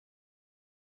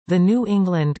The New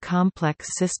England Complex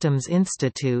Systems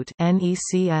Institute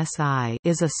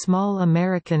is a small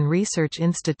American research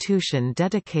institution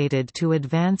dedicated to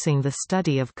advancing the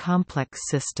study of complex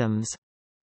systems.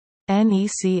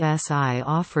 NECSI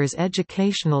offers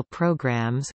educational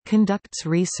programs, conducts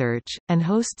research, and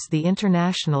hosts the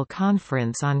International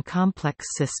Conference on Complex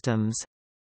Systems.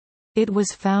 It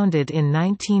was founded in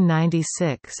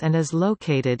 1996 and is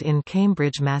located in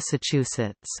Cambridge,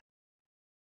 Massachusetts.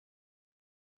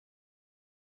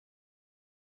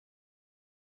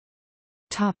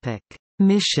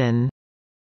 Mission.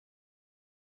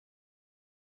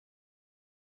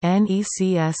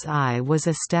 NECSI was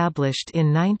established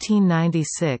in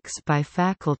 1996 by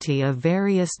faculty of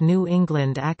various New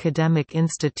England academic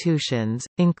institutions,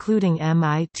 including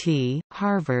MIT,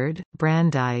 Harvard,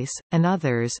 Brandeis, and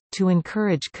others, to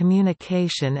encourage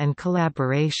communication and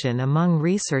collaboration among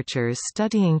researchers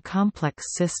studying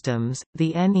complex systems.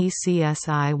 The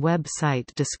NECSI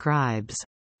website describes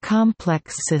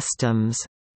complex systems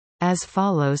as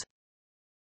follows.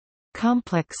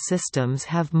 Complex systems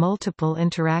have multiple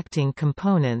interacting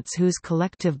components whose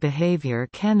collective behavior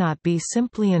cannot be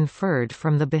simply inferred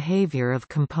from the behavior of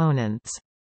components.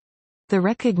 The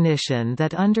recognition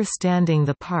that understanding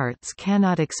the parts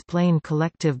cannot explain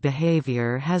collective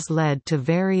behavior has led to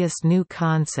various new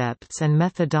concepts and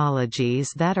methodologies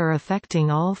that are affecting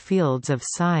all fields of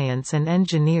science and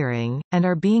engineering, and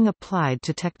are being applied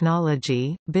to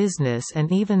technology, business and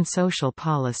even social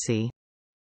policy.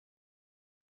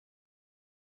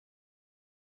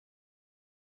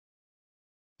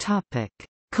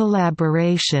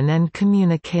 Collaboration and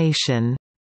communication.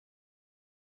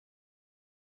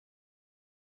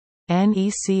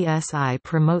 NECSI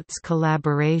promotes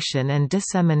collaboration and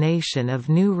dissemination of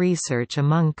new research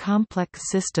among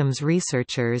complex systems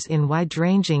researchers in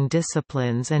wide-ranging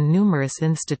disciplines and numerous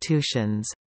institutions.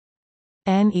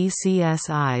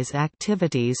 NECSI's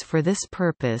activities for this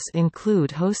purpose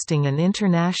include hosting an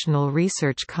international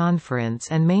research conference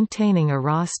and maintaining a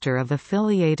roster of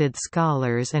affiliated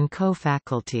scholars and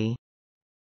co-faculty.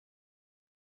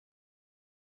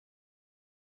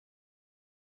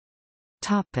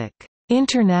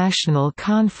 International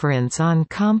Conference on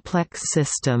Complex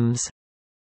Systems.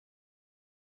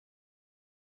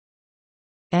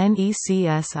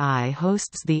 NECSI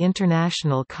hosts the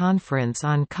International Conference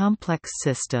on Complex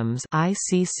Systems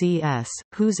 (ICCS),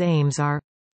 whose aims are: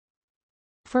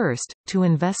 first, to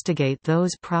investigate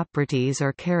those properties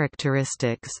or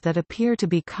characteristics that appear to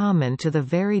be common to the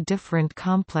very different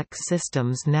complex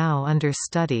systems now under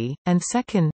study, and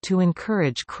second, to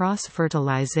encourage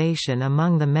cross-fertilization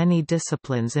among the many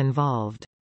disciplines involved.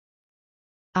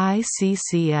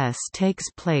 ICCS takes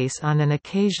place on an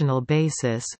occasional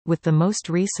basis, with the most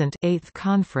recent 8th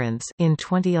conference in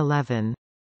 2011.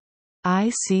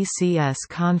 ICCS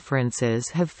conferences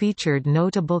have featured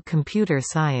notable computer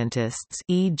scientists,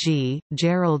 e.g.,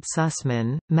 Gerald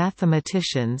Sussman,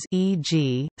 mathematicians,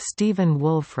 e.g., Stephen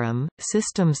Wolfram,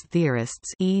 systems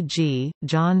theorists, e.g.,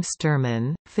 John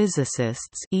Sterman,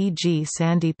 physicists, e.g.,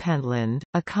 Sandy Pentland,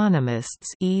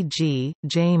 economists, e.g.,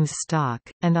 James Stock,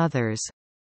 and others.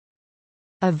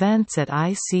 Events at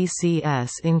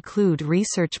ICCS include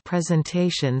research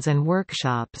presentations and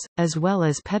workshops, as well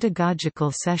as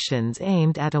pedagogical sessions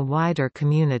aimed at a wider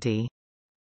community.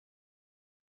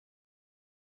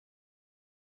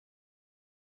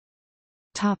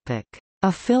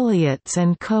 Affiliates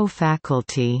and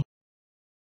co-faculty.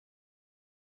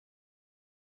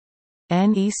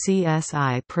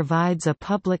 NECSI provides a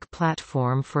public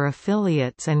platform for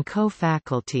affiliates and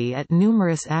co-faculty at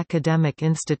numerous academic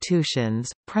institutions,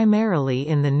 primarily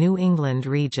in the New England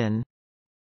region.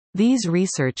 These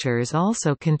researchers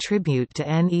also contribute to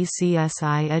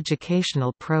NECSI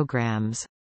educational programs.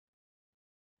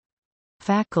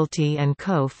 Faculty and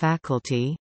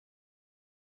co-faculty.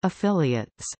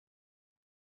 Affiliates.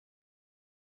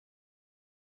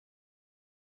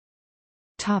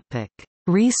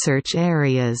 Research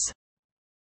areas.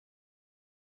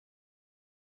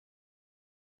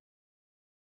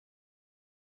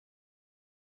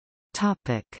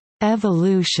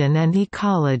 Evolution and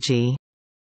ecology.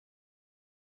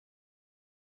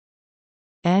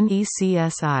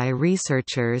 NECSI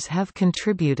researchers have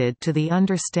contributed to the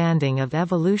understanding of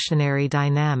evolutionary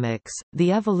dynamics,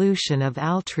 the evolution of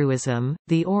altruism,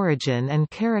 the origin and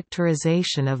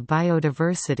characterization of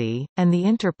biodiversity, and the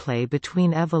interplay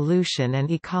between evolution and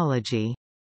ecology.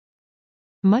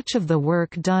 Much of the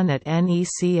work done at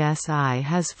NECSI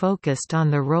has focused on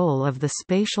the role of the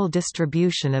spatial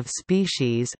distribution of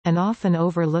species, an often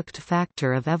overlooked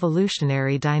factor of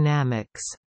evolutionary dynamics.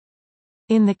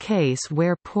 In the case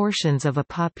where portions of a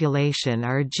population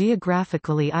are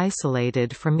geographically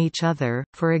isolated from each other,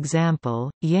 for example,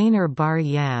 Yainer Bar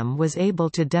Yam was able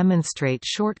to demonstrate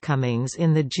shortcomings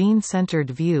in the gene-centered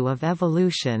view of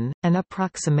evolution, an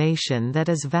approximation that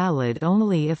is valid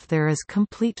only if there is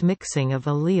complete mixing of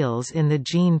alleles in the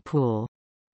gene pool.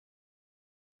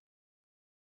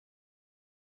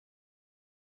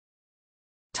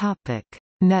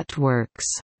 Networks.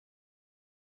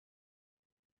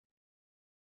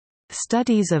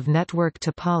 Studies of network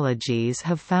topologies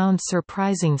have found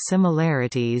surprising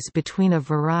similarities between a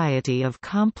variety of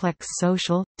complex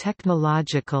social,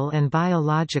 technological and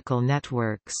biological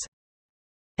networks.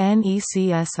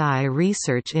 NECSI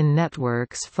research in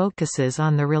networks focuses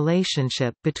on the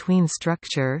relationship between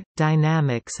structure,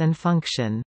 dynamics and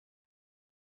function.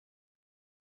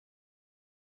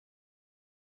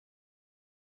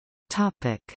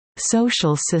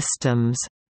 Social systems.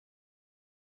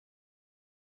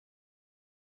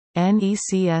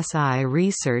 NECSI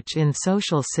research in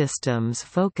social systems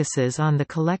focuses on the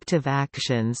collective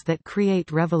actions that create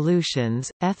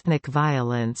revolutions, ethnic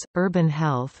violence, urban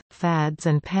health, fads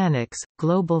and panics,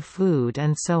 global food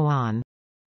and so on.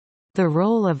 The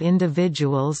role of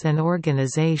individuals and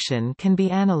organization can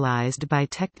be analyzed by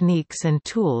techniques and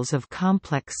tools of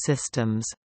complex systems.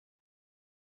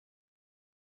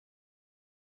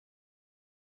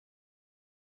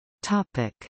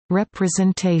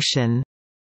 Representation.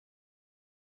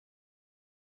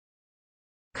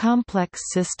 Complex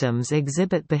systems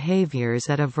exhibit behaviors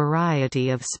at a variety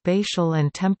of spatial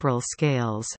and temporal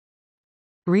scales.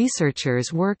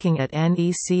 Researchers working at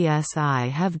NECSI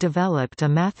have developed a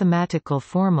mathematical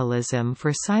formalism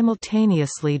for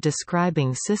simultaneously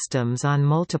describing systems on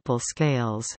multiple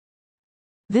scales.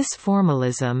 This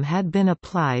formalism had been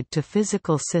applied to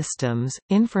physical systems,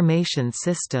 information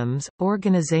systems,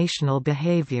 organizational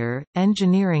behavior,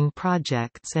 engineering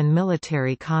projects and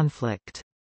military conflict.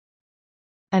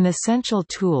 An essential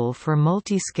tool for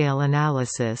multiscale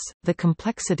analysis, the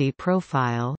complexity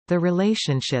profile, the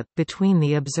relationship between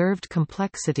the observed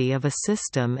complexity of a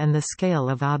system and the scale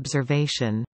of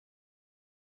observation.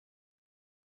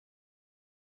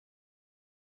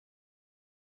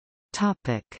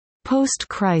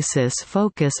 Post-crisis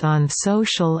focus on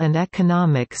social and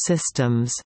economic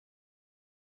systems.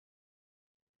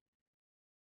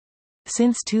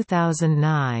 Since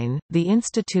 2009, the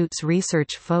Institute's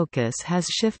research focus has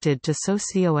shifted to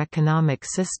socio-economic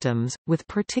systems, with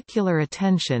particular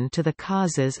attention to the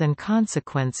causes and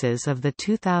consequences of the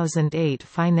 2008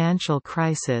 financial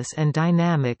crisis and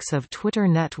dynamics of Twitter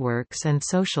networks and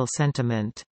social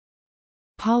sentiment.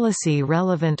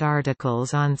 Policy-relevant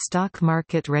articles on stock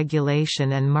market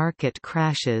regulation and market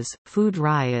crashes, food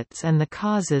riots and the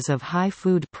causes of high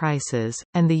food prices,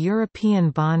 and the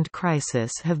European bond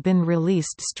crisis have been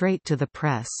released straight to the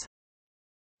press.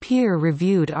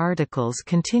 Peer-reviewed articles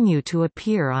continue to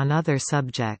appear on other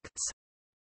subjects.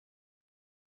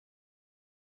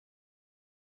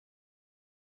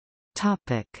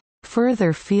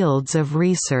 Further fields of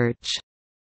research.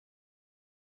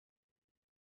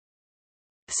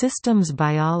 Systems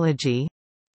biology,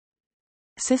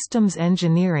 systems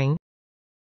engineering,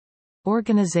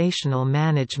 organizational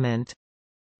management,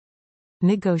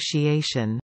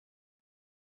 negotiation.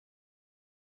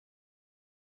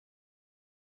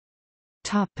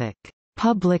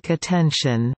 Public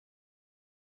attention.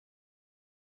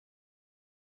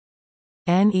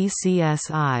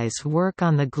 NECSI's work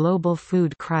on the global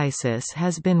food crisis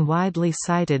has been widely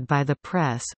cited by the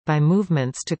press, by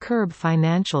movements to curb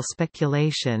financial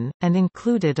speculation, and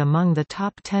included among the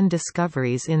top 10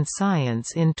 discoveries in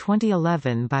science in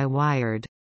 2011 by Wired.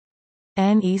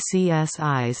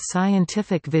 NECSI's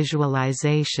scientific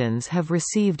visualizations have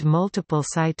received multiple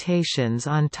citations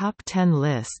on top 10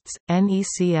 lists.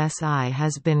 NECSI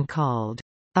has been called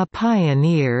a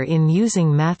pioneer in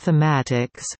using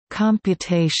mathematics,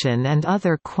 computation and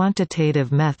other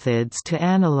quantitative methods to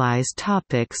analyze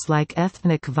topics like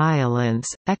ethnic violence,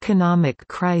 economic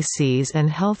crises and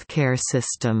healthcare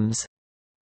systems.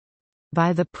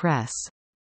 By the press.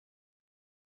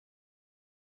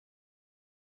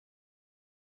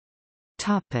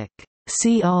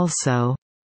 See also: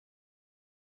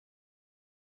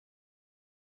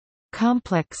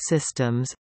 Complex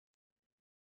systems,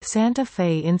 Santa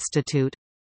Fe Institute,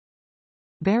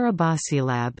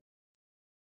 Barabasilab,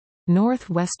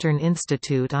 Northwestern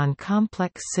Institute on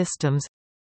Complex Systems,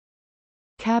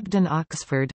 Cabden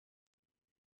Oxford,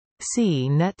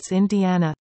 CNETS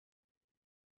Indiana,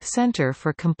 Center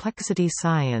for Complexity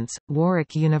Science,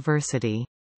 Warwick University.